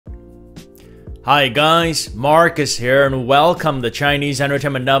Hi guys, Marcus here and welcome to Chinese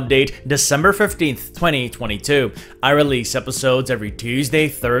Entertainment Update December 15th, 2022. I release episodes every Tuesday,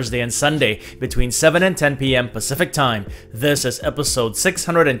 Thursday, and Sunday between 7 and 10 p.m. Pacific Time. This is episode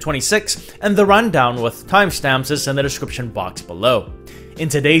 626 and the rundown with timestamps is in the description box below. In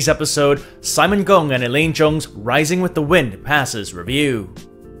today's episode, Simon Gong and Elaine Zheng's Rising with the Wind passes review.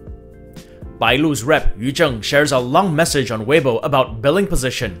 Bailu's rep Yu Zheng shares a long message on Weibo about billing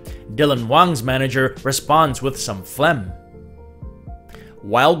position. Dylan Wang's manager responds with some phlegm.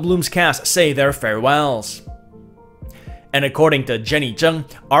 Wild Bloom's cast say their farewells. And according to Jenny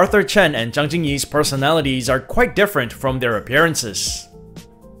Zheng, Arthur Chen and Zhang Jingyi's personalities are quite different from their appearances.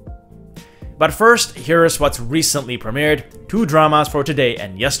 But first, here is what's recently premiered, 2 dramas for today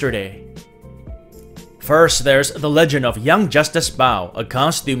and yesterday. First, there's The Legend of Young Justice Bao, a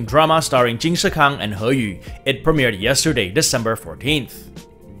costume drama starring Jing Shikang and He Yu. It premiered yesterday, December 14th.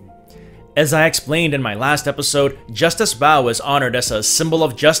 As I explained in my last episode, Justice Bao is honored as a symbol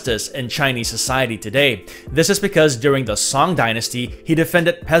of justice in Chinese society today. This is because during the Song dynasty, he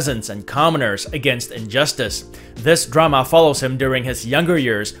defended peasants and commoners against injustice. This drama follows him during his younger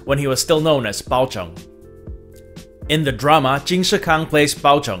years when he was still known as Bao Zheng. In the drama, Jing Shikang plays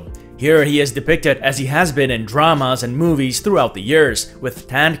Bao Zheng. Here he is depicted as he has been in dramas and movies throughout the years, with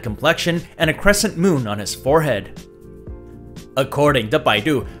tanned complexion and a crescent moon on his forehead. According to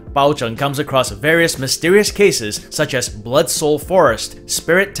Baidu, Bao Zheng comes across various mysterious cases such as Blood Soul Forest,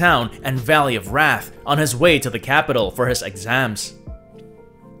 Spirit Town, and Valley of Wrath on his way to the capital for his exams.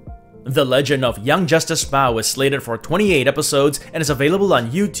 The Legend of Young Justice Bao is slated for 28 episodes and is available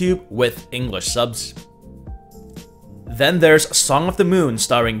on YouTube with English subs. Then there's Song of the Moon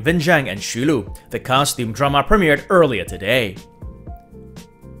starring Vin Zhang and Xu Lu. The costume drama premiered earlier today.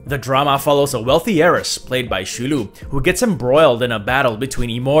 The drama follows a wealthy heiress, played by Xu Lu, who gets embroiled in a battle between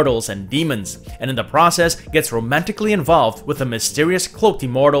immortals and demons, and in the process gets romantically involved with a mysterious cloaked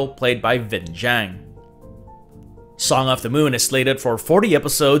immortal played by Vin Zhang. Song of the Moon is slated for 40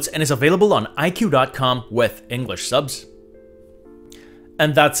 episodes and is available on iq.com with English subs.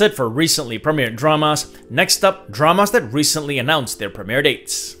 And that's it for recently premiered dramas. Next up, dramas that recently announced their premiere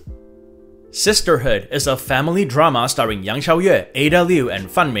dates. Sisterhood is a family drama starring Yang Xiaoyue, Ada Liu, and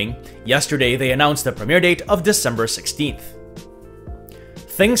Fan Ming. Yesterday, they announced the premiere date of December 16th.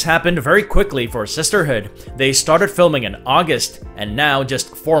 Things happened very quickly for Sisterhood. They started filming in August, and now,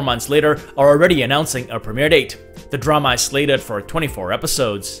 just 4 months later, are already announcing a premiere date. The drama is slated for 24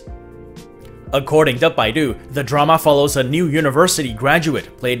 episodes. According to Baidu, the drama follows a new university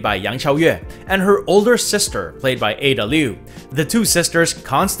graduate, played by Yang Xiaoyue, and her older sister, played by Ada Liu. The two sisters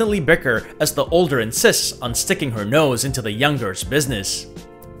constantly bicker as the older insists on sticking her nose into the younger's business.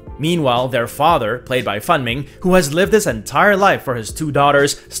 Meanwhile, their father, played by Fan Ming, who has lived his entire life for his 2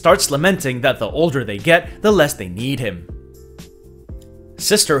 daughters, starts lamenting that the older they get, the less they need him.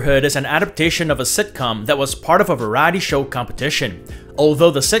 Sisterhood is an adaptation of a sitcom that was part of a variety show competition.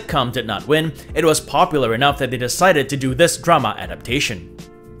 Although the sitcom did not win, it was popular enough that they decided to do this drama adaptation.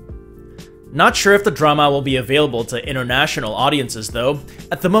 Not sure if the drama will be available to international audiences though.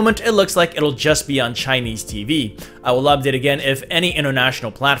 At the moment, it looks like it'll just be on Chinese TV. I will update again if any international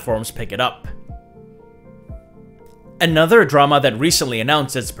platforms pick it up. Another drama that recently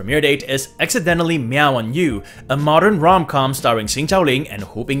announced its premiere date is Accidentally Meow on You, a modern rom-com starring Xing Zhaoling and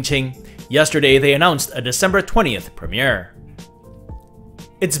Hu Bingqing. Yesterday, they announced a December 20th premiere.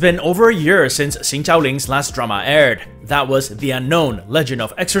 It's been over a year since Xing Zhaoling's last drama aired. That was The Unknown Legend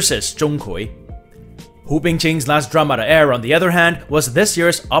of Exorcist Zhongkui. Hu Bingqing's last drama to air, on the other hand, was this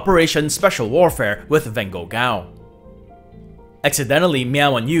year's Operation Special Warfare with Wen Gao. Accidentally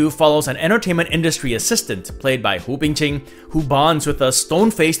Meow on You follows an entertainment industry assistant, played by Hu Bingqing, who bonds with a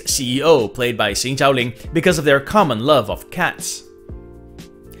stone-faced CEO, played by Xing Zhaoling, because of their common love of cats.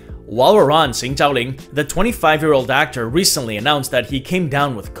 While we're on Xing Zhaoling, the 25-year-old actor recently announced that he came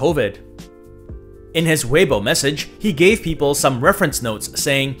down with COVID. In his Weibo message, he gave people some reference notes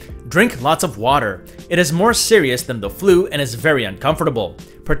saying, "Drink lots of water. It is more serious than the flu and is very uncomfortable.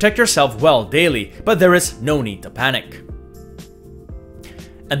 Protect yourself well daily, but there is no need to panic."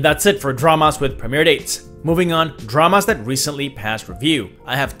 And that's it for dramas with premiere dates. Moving on, dramas that recently passed review.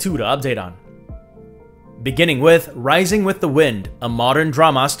 I have 2 to update on. Beginning with Rising with the Wind, a modern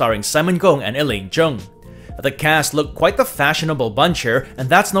drama starring Simon Gong and Elaine Zheng. The cast look quite the fashionable bunch here, and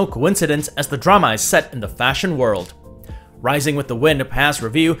that's no coincidence as the drama is set in the fashion world. Rising with the Wind passed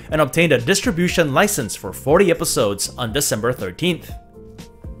review and obtained a distribution license for 40 episodes on December 13th.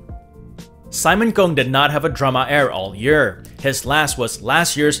 Simon Gong did not have a drama air all year. His last was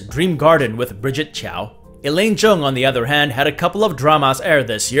last year's Dream Garden with Bridget Chow. Elaine Zheng, on the other hand, had a couple of dramas air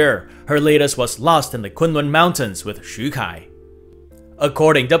this year. Her latest was Lost in the Kunlun Mountains with Xu Kai.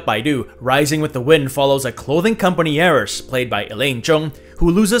 According to Baidu, Rising with the Wind follows a clothing company heiress, played by Elaine Zheng,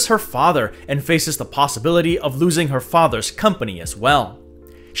 who loses her father and faces the possibility of losing her father's company as well.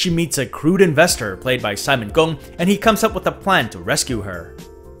 She meets a crude investor, played by Simon Gong, and he comes up with a plan to rescue her.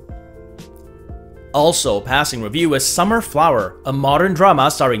 Also passing review is Summer Flower, a modern drama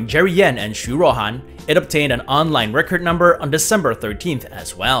starring Jerry Yan and Xu Ruohan. It obtained an online record number on December 13th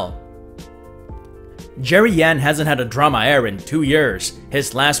as well. Jerry Yan hasn't had a drama air in 2 years.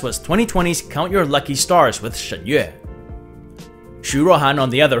 His last was 2020's Count Your Lucky Stars with Shen Yue. Xu Ruohan, on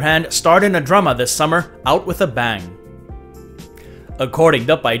the other hand, starred in a drama this summer, Out with a Bang. According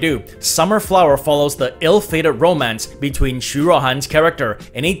to Baidu, Summer Flower follows the ill-fated romance between Xu Ruohan's character,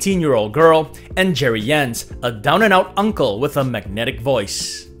 an 18-year-old girl, and Jerry Yan's, a down-and-out uncle with a magnetic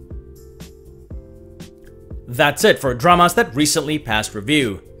voice. That's it for dramas that recently passed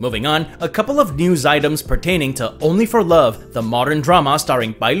review. Moving on, a couple of news items pertaining to Only for Love, the modern drama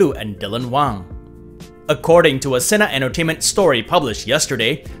starring Bai Lu and Dylan Wang. According to a Sina Entertainment story published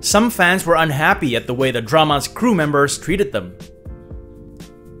yesterday, some fans were unhappy at the way the drama's crew members treated them.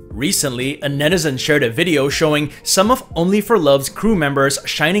 Recently, a netizen shared a video showing some of Only for Love's crew members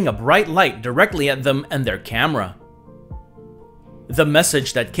shining a bright light directly at them and their camera. The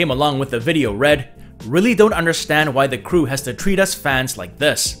message that came along with the video read, "Really don't understand why the crew has to treat us fans like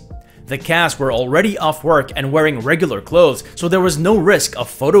this. The cast were already off work and wearing regular clothes, so there was no risk of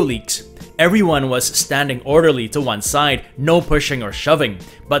photo leaks. Everyone was standing orderly to one side, no pushing or shoving,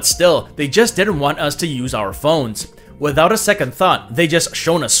 but still, they just didn't want us to use our phones. Without a second thought, they just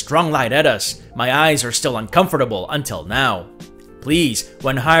shone a strong light at us. My eyes are still uncomfortable until now. Please,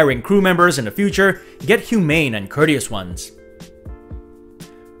 when hiring crew members in the future, get humane and courteous ones."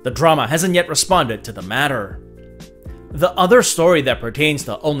 The drama hasn't yet responded to the matter. The other story that pertains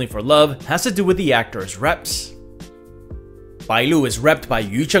to Only for Love has to do with the actor's reps. Bai Lu is repped by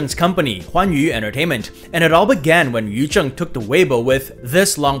Yu Zheng's company, Huanyu Entertainment, and it all began when Yu Zheng took to Weibo with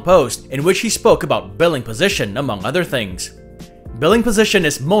this long post in which he spoke about billing position, among other things. "Billing position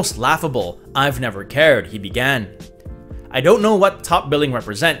is most laughable. I've never cared," he began. "I don't know what top billing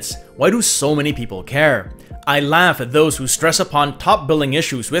represents. Why do so many people care? I laugh at those who stress upon top billing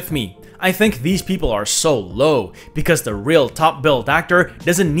issues with me. I think these people are so low, because the real top billed actor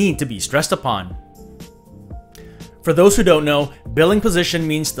doesn't need to be stressed upon." For those who don't know, billing position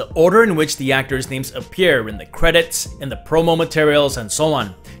means the order in which the actor's names appear in the credits, in the promo materials, and so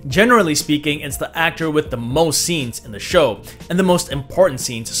on. Generally speaking, it's the actor with the most scenes in the show, and the most important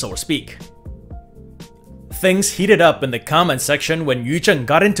scenes, so to speak. Things heated up in the comment section when Yu Zheng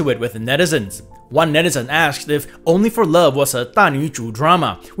got into it with netizens. One netizen asked if Only for Love was a 大女主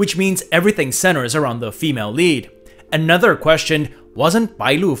drama, which means everything centers around the female lead. Another questioned, wasn't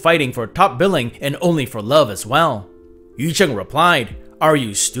Bai Lu fighting for top billing in Only for Love as well? Yu Zheng replied, "Are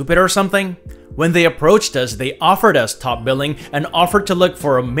you stupid or something? When they approached us, they offered us top billing and offered to look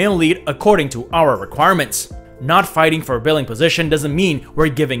for a male lead according to our requirements. Not fighting for a billing position doesn't mean we're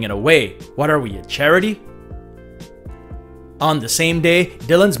giving it away. What are we, a charity?" On the same day,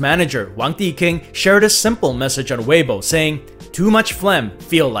 Dylan's manager, Wang shared a simple message on Weibo saying, "Too much phlegm,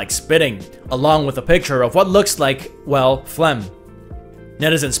 feel like spitting," along with a picture of what looks like, well, phlegm.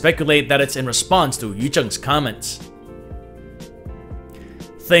 Netizens speculate that it's in response to Yu Zheng's comments.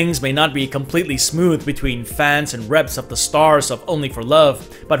 Things may not be completely smooth between fans and reps of the stars of Only for Love,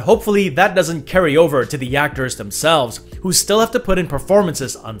 but hopefully that doesn't carry over to the actors themselves, who still have to put in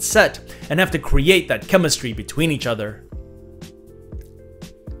performances on set and have to create that chemistry between each other.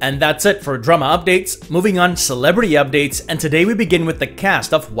 And that's it for drama updates. Moving on, celebrity updates, and today we begin with the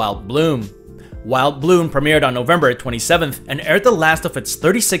cast of Wild Bloom. Wild Bloom premiered on November 27th and aired the last of its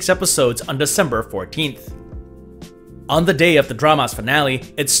 36 episodes on December 14th. On the day of the drama's finale,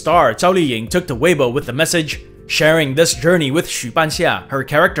 its star Zhao Liying took to Weibo with the message, "Sharing this journey with Xu Banxia, her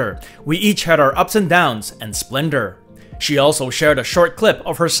character, we each had our ups and downs and splendor." She also shared a short clip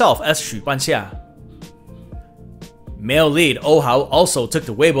of herself as Xu Banxia. Male lead Oh Hao also took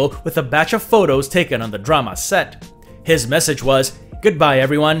to Weibo with a batch of photos taken on the drama set. His message was, "Goodbye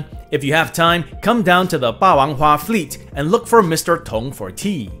everyone. If you have time, come down to the Bawanghua fleet and look for Mr. Tong for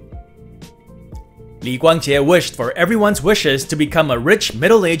tea." Li Guangjie wished for everyone's wishes to become a rich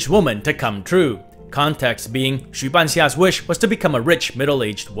middle-aged woman to come true. Context being, Xu Banxia's wish was to become a rich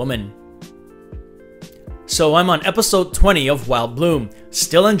middle-aged woman. So I'm on episode 20 of Wild Bloom,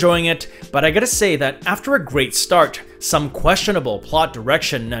 still enjoying it, but I gotta say that after a great start, some questionable plot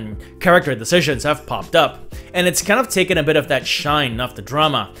direction and character decisions have popped up, and it's kind of taken a bit of that shine off the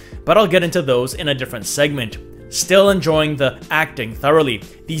drama, but I'll get into those in a different segment. Still enjoying the acting thoroughly.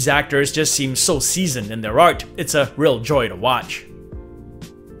 These actors just seem so seasoned in their art, it's a real joy to watch.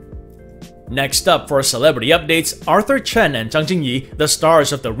 Next up for celebrity updates, Arthur Chen and Jingyi, the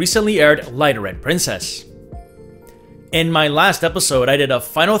stars of the recently aired Light Red Princess. In my last episode, I did a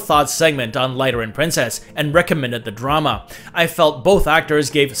final thoughts segment on Light Red Princess and recommended the drama. I felt both actors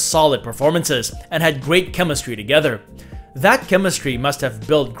gave solid performances and had great chemistry together. That chemistry must have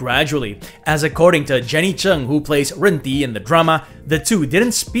built gradually, as according to Yu Zheng, who plays Ren-Di in the drama, the two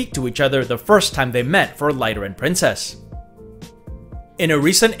didn't speak to each other the first time they met for Light Red Princess. In a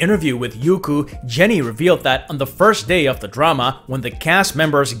recent interview with Youku, Jenny revealed that on the first day of the drama, when the cast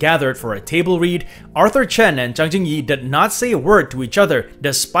members gathered for a table read, Arthur Chen and Jingyi did not say a word to each other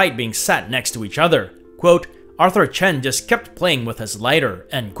despite being sat next to each other. Quote, Arthur Chen just kept playing with his lighter,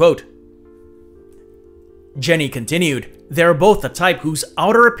 end quote. Jenny continued, they're both the type whose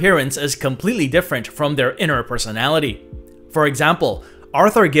outer appearance is completely different from their inner personality. For example,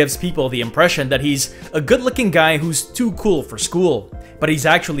 Arthur gives people the impression that he's a good-looking guy who's too cool for school, but he's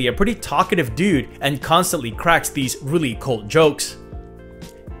actually a pretty talkative dude and constantly cracks these really cold jokes.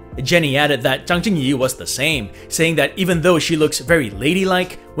 Jenny added that Zhang Jingyi was the same, saying that even though she looks very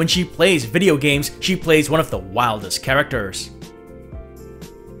ladylike, when she plays video games, she plays one of the wildest characters.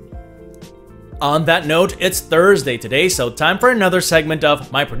 On that note, it's Thursday today, so time for another segment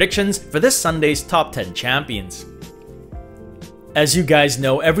of my predictions for this Sunday's Top 10 Champions. As you guys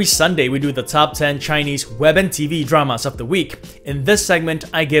know, every Sunday we do the top 10 Chinese web and TV dramas of the week. In this segment,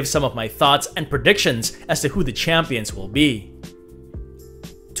 I give some of my thoughts and predictions as to who the champions will be.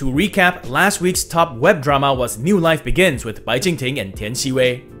 To recap, last week's top web drama was New Life Begins with Bai Jingting and Tian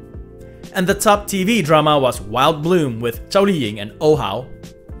Xiwei. And the top TV drama was Wild Bloom with Zhao Liying and Oh Hao.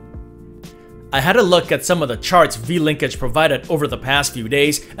 I had a look at some of the charts V-Linkage provided over the past few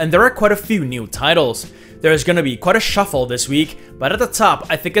days, and there are quite a few new titles. There's gonna be quite a shuffle this week, but at the top,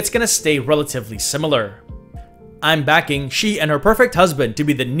 I think it's gonna stay relatively similar. I'm backing She and Her Perfect Husband to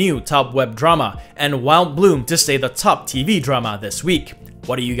be the new top web drama, and Wild Bloom to stay the top TV drama this week.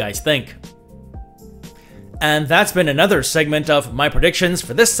 What do you guys think? And that's been another segment of my predictions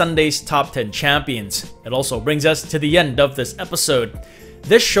for this Sunday's Top 10 Champions. It also brings us to the end of this episode.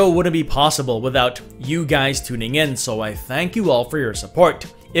 This show wouldn't be possible without you guys tuning in, so I thank you all for your support.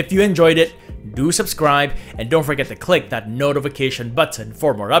 If you enjoyed it, do subscribe and don't forget to click that notification button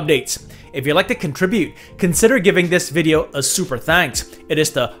for more updates. If you'd like to contribute, consider giving this video a super thanks. It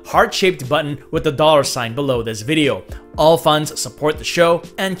is the heart-shaped button with the $ below this video. All funds support the show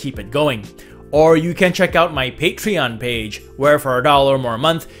and keep it going. Or you can check out my Patreon page, where for $1 more a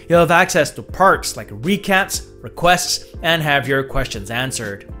month, you'll have access to perks like recaps, requests, and have your questions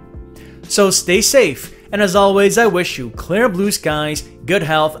answered. So stay safe, and as always, I wish you clear blue skies, good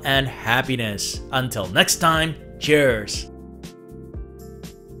health, and happiness. Until next time, cheers!